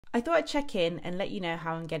I thought I'd check in and let you know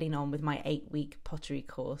how I'm getting on with my 8-week pottery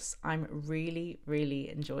course. I'm really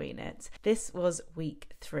enjoying it. This was week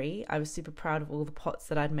 3. I was super proud of all the pots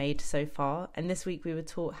that I'd made so far, and this week we were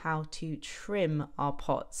taught how to trim our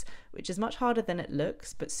pots, which is much harder than it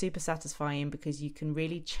looks, but super satisfying because you can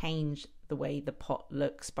really change the way the pot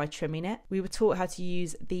looks by trimming it. We were taught how to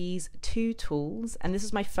use these 2 tools, and this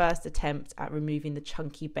was my first attempt at removing the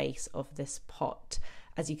chunky base of this pot.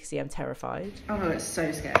 As you can see, I'm terrified. Oh no, it's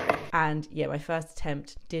so scary. And yeah, my first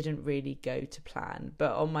attempt didn't really go to plan.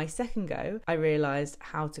 But on my second go, I realised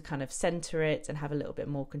how to kind of centre it and have a little bit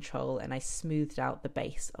more control, and I smoothed out the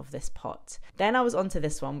base of this pot. Then I was onto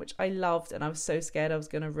this one, which I loved, and I was so scared I was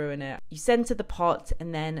going to ruin it. You centre the pot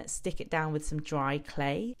and then stick it down with some dry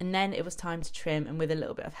clay. And then it was time to trim, and with a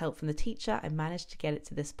little bit of help from the teacher, I managed to get it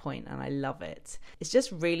to this point, and I love it. It's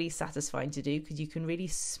just really satisfying to do because you can really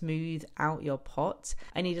smooth out your pot.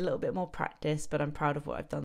 I need a little bit more practice, but I'm proud of what I've done